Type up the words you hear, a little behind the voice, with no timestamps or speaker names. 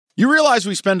You realize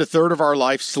we spend a third of our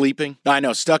life sleeping? I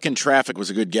know, stuck in traffic was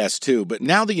a good guess too, but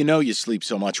now that you know you sleep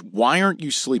so much, why aren't you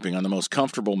sleeping on the most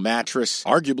comfortable mattress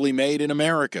arguably made in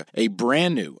America? A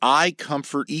brand new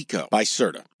iComfort Eco by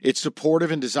Serta. It's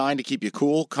supportive and designed to keep you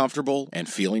cool, comfortable, and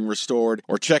feeling restored.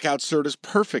 Or check out Serta's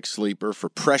Perfect Sleeper for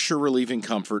pressure-relieving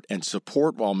comfort and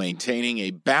support while maintaining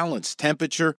a balanced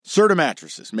temperature. Serta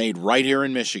mattresses made right here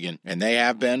in Michigan, and they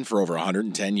have been for over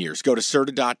 110 years. Go to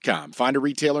Serta.com. Find a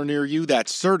retailer near you.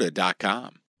 That's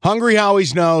Serta.com. Hungry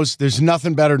Howie's knows there's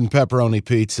nothing better than pepperoni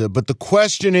pizza, but the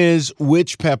question is,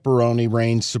 which pepperoni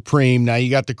reigns supreme? Now,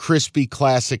 you got the crispy,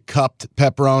 classic cupped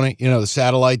pepperoni, the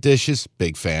satellite dishes.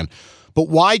 Big fan. But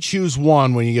why choose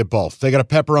one when you get both? They got a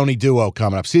pepperoni duo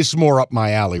coming up. See, this is more up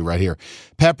my alley right here.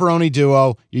 Pepperoni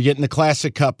duo, you're getting the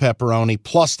classic cup pepperoni,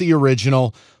 plus the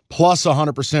original, plus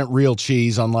 100% real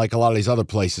cheese, unlike a lot of these other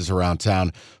places around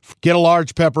town. Get a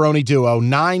large pepperoni duo,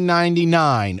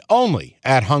 $9.99, only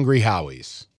at Hungry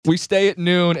Howie's. We stay at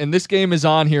noon, and this game is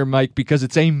on here, Mike, because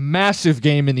it's a massive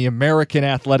game in the American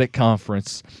Athletic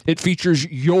Conference. It features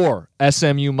your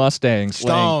SMU Mustangs.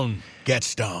 Get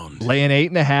stoned. Laying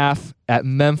 8.5 at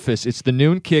Memphis. It's the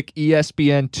noon kick,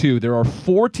 ESPN2. There are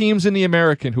 4 teams in the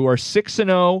American who are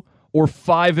 6-0 or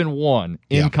 5-1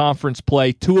 in conference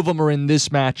play. 2 of them are in this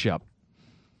matchup.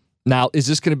 Now, is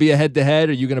this going to be a head-to-head?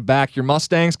 Are you going to back your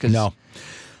Mustangs? No.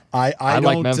 I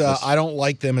like Memphis. I don't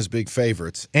like them as big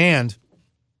favorites. And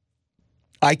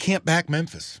I can't back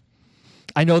Memphis.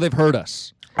 I know they've hurt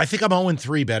us. I think I'm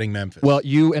 0-3 betting Memphis. Well,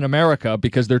 you in America,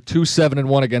 because they're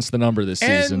 2-7-1 against the number this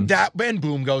season. And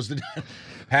boom goes the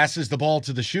passes the ball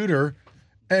to the shooter,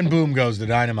 and boom goes the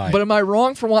dynamite. But am I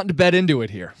wrong for wanting to bet into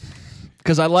it here?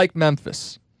 Because I like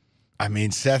Memphis. I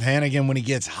mean, Seth Hannigan, when he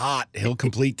gets hot, he'll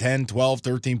complete 10, 12,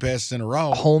 13 passes in a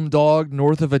row. Home dog,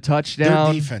 north of a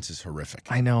touchdown. Their defense is horrific.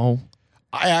 I know.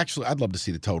 I'd love to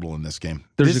see the total in this game.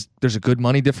 There's a good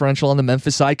money differential on the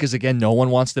Memphis side because, again, no one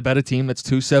wants to bet a team that's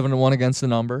 2-7-1 against the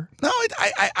number. No,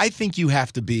 I think you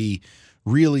have to be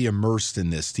really immersed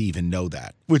in this to even know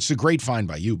that, which is a great find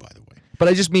by you, by the way. But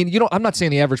I just mean, I'm not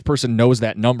saying the average person knows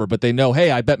that number, but they know,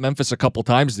 hey, I bet Memphis a couple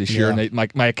times this year, and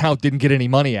my account didn't get any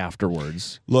money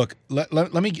afterwards. Look,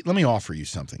 let me offer you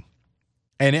something.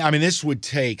 And, I mean, this would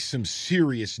take some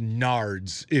serious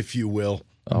nards, if you will.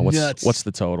 What's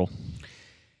the total?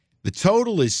 The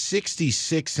total is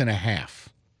 66.5.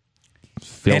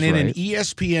 Feels and in right. an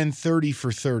ESPN 30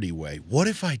 for 30 way, what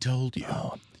if I told you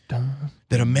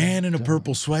that a man in a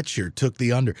purple sweatshirt took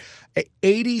the under?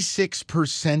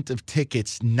 86% of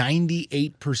tickets,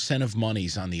 98% of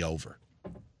money's on the over.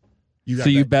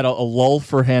 You bet a lull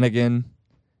for Hannigan.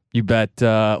 You bet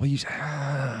SMU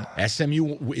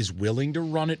is willing to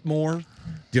run it more.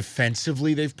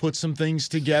 Defensively, they've put some things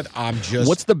together.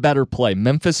 What's the better play,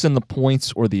 Memphis in the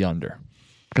points or the under?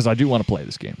 Because I do want to play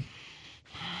this game.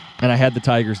 And I had the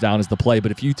Tigers down as the play, but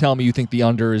if you tell me you think the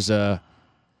under is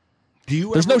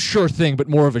there's no sure thing, but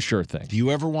more of a sure thing. Do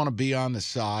you ever want to be on the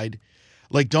side?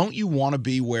 Like, don't you want to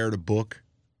be where the book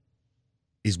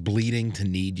is bleeding to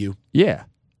need you? Yeah.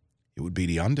 It would be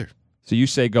the under. So you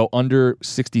say go under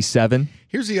 67?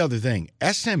 Here's the other thing.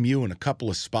 SMU in a couple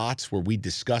of spots where we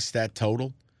discussed that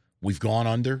total, we've gone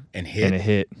under and hit. And a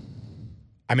hit.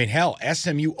 I mean, hell,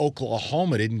 SMU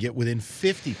Oklahoma didn't get within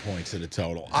 50 points of the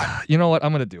total. You know what?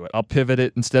 I'm going to do it. I'll pivot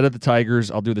it. Instead of the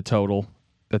Tigers, I'll do the total.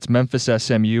 That's Memphis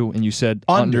SMU, and you said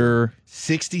under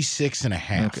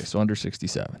 66.5. Okay, so under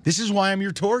 67. This is why I'm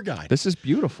your tour guide. This is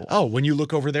beautiful. Oh, when you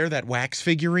look over there, that wax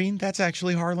figurine, that's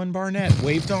actually Harlan Barnett.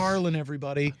 Wave to Harlan,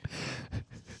 everybody.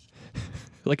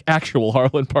 Like actual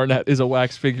Harlan Barnett is a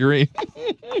wax figurine.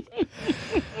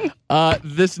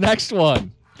 This next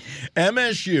one.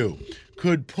 MSU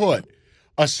could put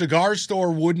a cigar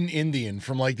store wooden Indian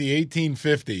from like the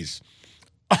 1850s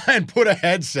and put a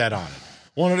headset on it.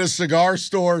 One of the cigar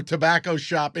store tobacco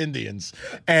shop Indians,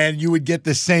 and you would get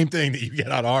the same thing that you get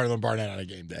on Harlan Barnett on a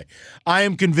game day. I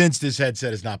am convinced this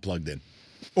headset is not plugged in.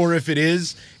 Or if it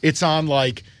is, it's on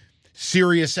like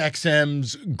Sirius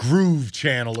XM's Groove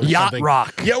channel or Yacht something.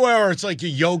 Rock. Yeah, or it's like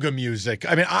yoga music.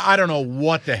 I mean, I don't know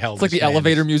what the hell it's like the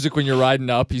elevator music when you're riding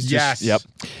up. He's just, yes.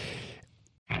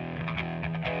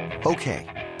 Yep. Okay,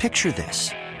 picture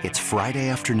this. It's Friday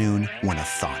afternoon when a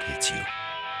thought hits you.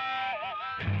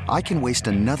 I can waste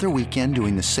another weekend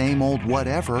doing the same old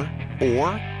whatever, or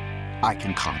I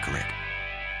can conquer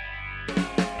it.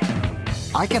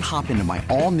 I can hop into my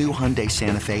all-new Hyundai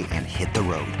Santa Fe and hit the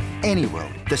road. Any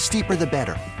road. The steeper, the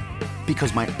better.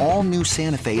 Because my all-new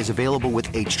Santa Fe is available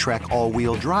with H-Track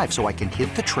all-wheel drive, so I can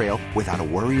hit the trail without a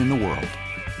worry in the world.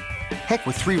 Heck,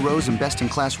 with 3 rows and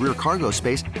best-in-class rear cargo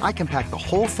space, I can pack the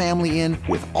whole family in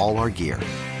with all our gear.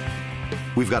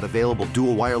 We've got available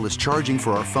dual wireless charging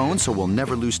for our phones, so we'll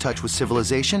never lose touch with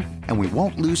civilization, and we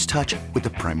won't lose touch with the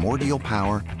primordial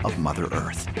power of Mother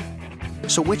Earth.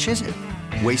 So which is it?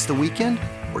 Waste the weekend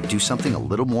or do something a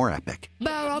little more epic?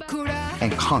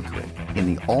 And conquer it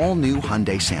in the all-new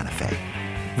Hyundai Santa Fe.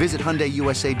 Visit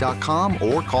HyundaiUSA.com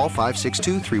or call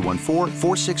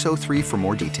 562-314-4603 for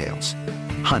more details.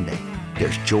 Hyundai,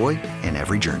 there's joy in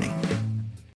every journey.